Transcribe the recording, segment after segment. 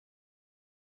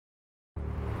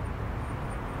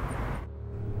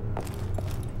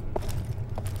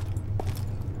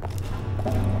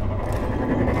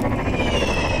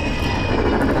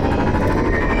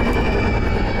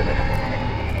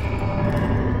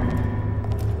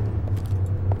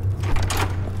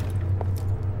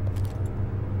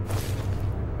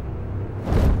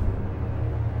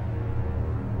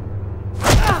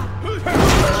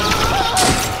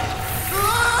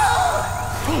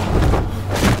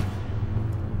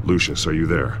Lucius, are you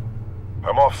there?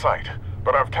 I'm off-site,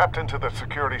 but I've tapped into the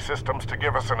security systems to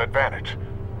give us an advantage.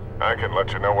 I can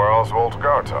let you know where Oswald's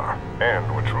guards are,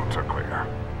 and which routes are clear.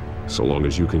 So long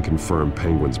as you can confirm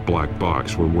Penguin's black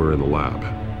box when we're in the lab.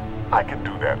 I can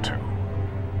do that too.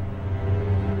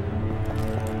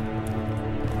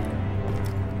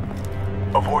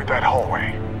 Avoid that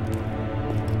hallway.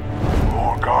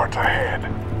 More guards ahead.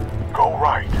 Go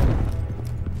right.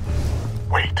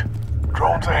 Wait.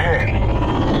 Drones ahead.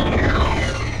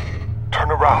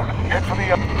 Turn around. Head for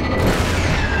the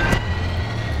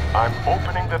I'm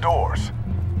opening the doors.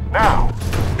 Now!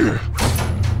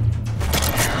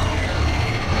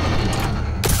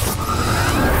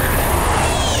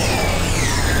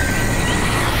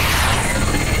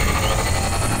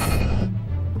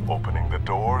 Opening the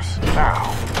doors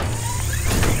now.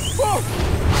 Whoa!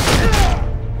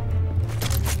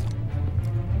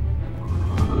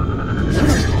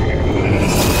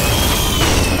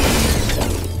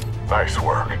 Nice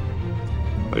work.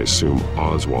 I assume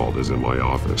Oswald is in my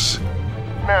office.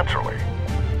 Naturally.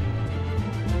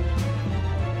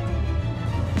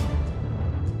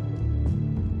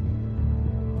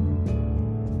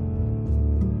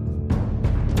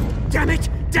 Damn it!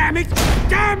 Damn it!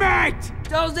 Damn it!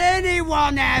 Does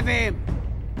anyone have him?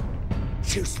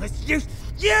 Useless,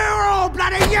 you're all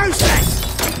bloody useless!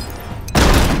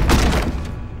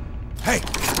 Hey,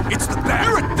 it's the bear.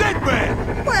 You're a dead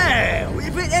man! Well,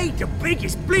 if it ain't the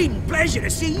biggest bleeding pleasure to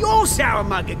see your sour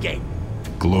mug again.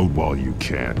 Gloat while you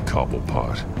can,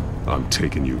 Cobblepot. I'm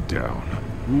taking you down.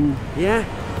 Yeah?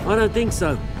 I don't think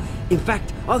so. In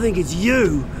fact, I think it's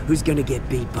you who's gonna get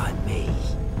beat by me.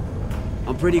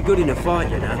 I'm pretty good in a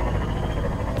fight, you know.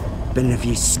 Been in a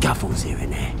few scuffles here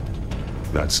and there.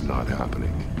 That's not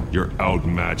happening. You're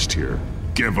outmatched here.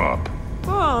 Give up.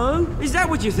 Oh, is that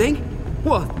what you think?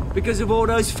 What, because of all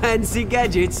those fancy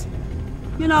gadgets?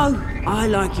 You know, I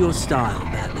like your style,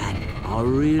 Batman. I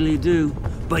really do.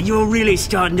 But you're really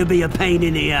starting to be a pain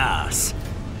in the ass.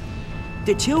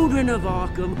 The children of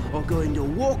Arkham are going to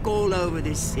walk all over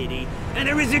this city, and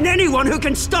there isn't anyone who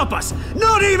can stop us!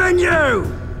 Not even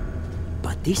you!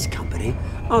 But this company,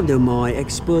 under my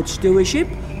expert stewardship,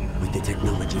 with the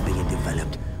technology being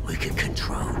developed, we can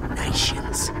control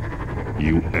nations.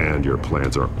 You and your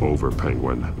plans are over,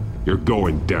 Penguin. You're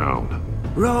going down.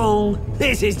 Wrong.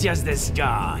 This is just the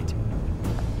start.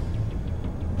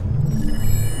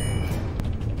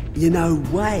 You know,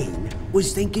 Wayne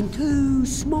was thinking too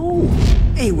small.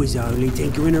 He was only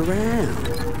tinkering around.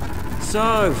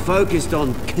 So focused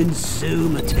on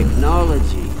consumer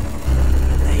technology.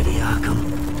 Lady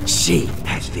Arkham, she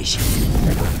has vision.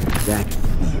 That...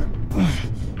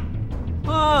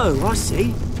 Oh, I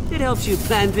see. It helps you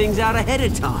plan things out ahead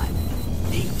of time.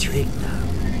 Neat trick,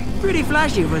 though. Pretty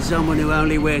flashy for someone who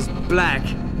only wears black.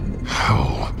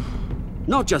 Hell.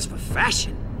 Not just for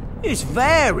fashion. It's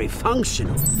very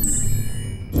functional.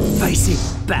 Face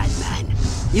it, Batman.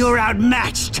 You're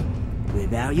outmatched.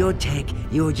 Without your tech,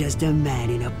 you're just a man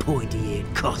in a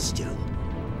pointy-eared costume.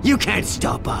 You can't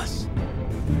stop us.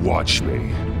 Watch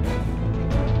me.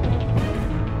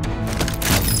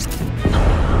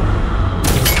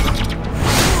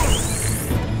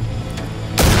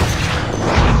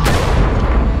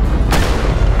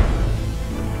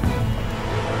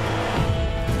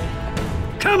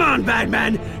 Come on,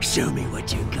 Batman! Show me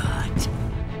what you got.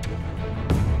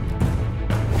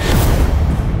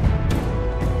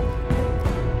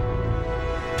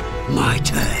 My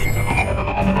turn.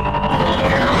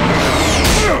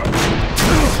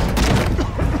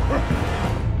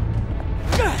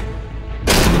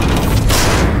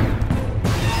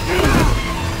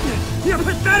 You're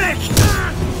pathetic!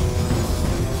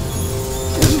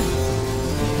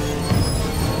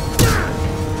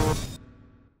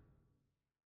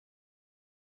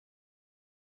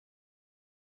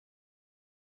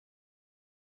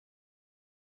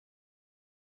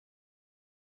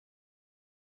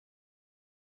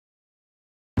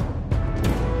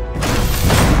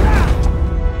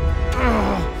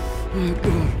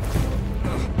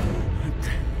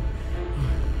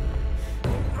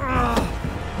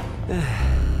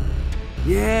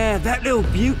 Yeah, that little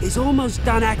beaut is almost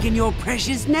done hacking your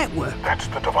precious network. That's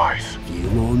the device. Few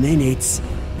more minutes,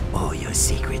 all your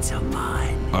secrets are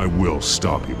mine. I will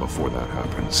stop you before that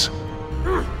happens.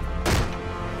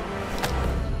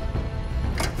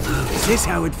 Is this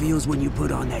how it feels when you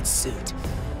put on that suit?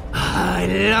 I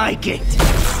like it!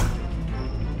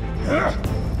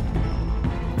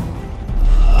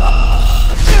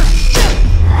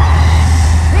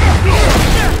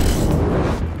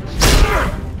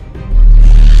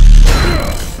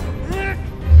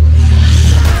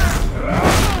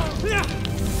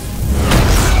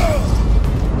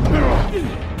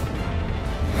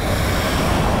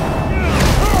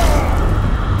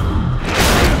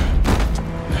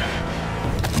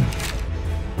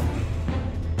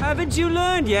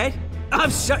 yet.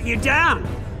 I've shut you down.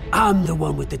 I'm the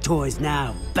one with the toys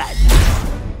now, Batman.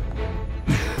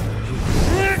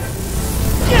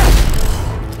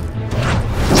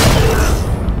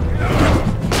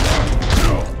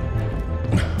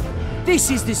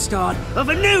 This is the start of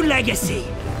a new legacy,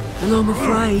 and I'm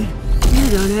afraid you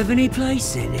don't have any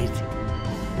place in it.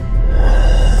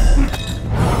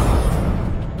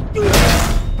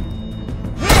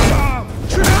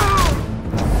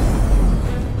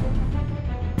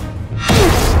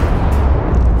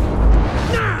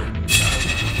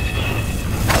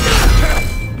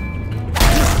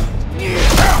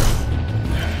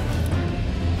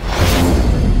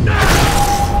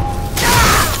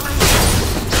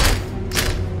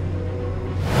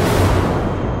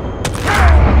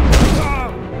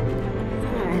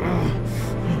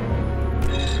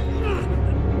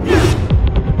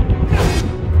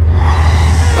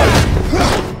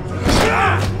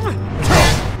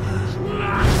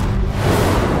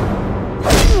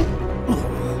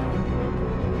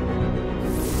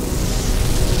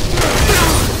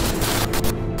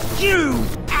 You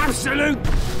absolute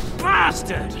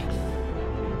bastard!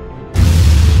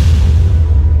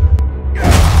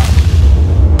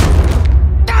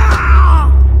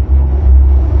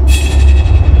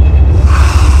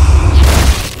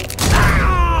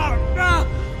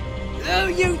 Oh,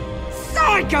 you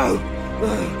psycho!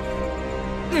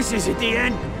 This isn't the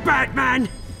end, Batman!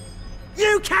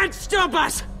 You can't stop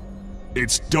us!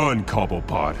 It's done,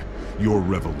 Cobblepot. Your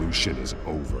revolution is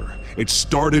over. It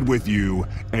started with you,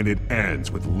 and it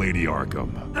ends with Lady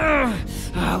Arkham.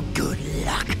 Oh, good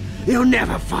luck. You'll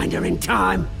never find her in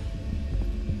time.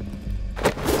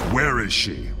 Where is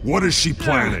she? What is she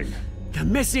planning? The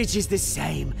message is the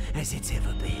same as it's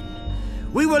ever been.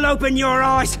 We will open your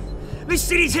eyes. This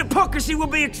city's hypocrisy will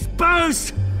be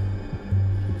exposed.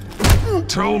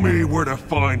 Tell me where to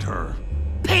find her.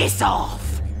 Piss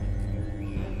off!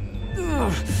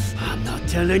 I'm not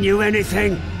telling you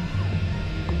anything.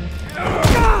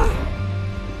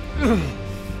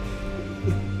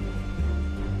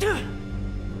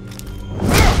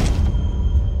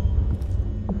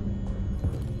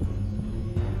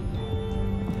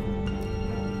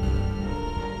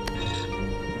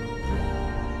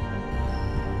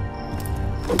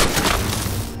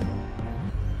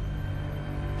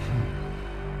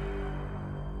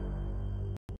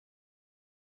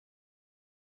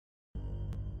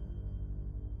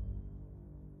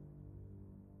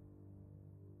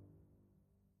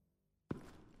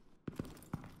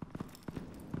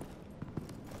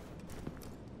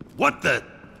 What the?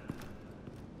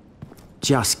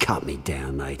 Just cut me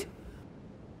down, mate.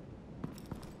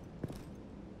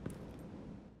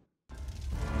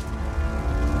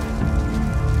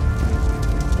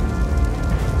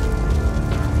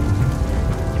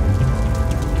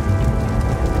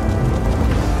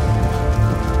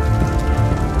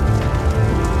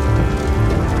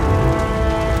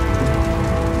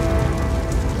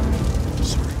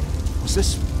 Sorry, was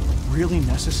this really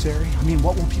necessary? I mean,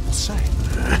 what will people say?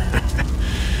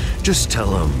 Just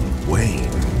tell him Wayne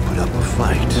put up a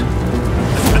fight.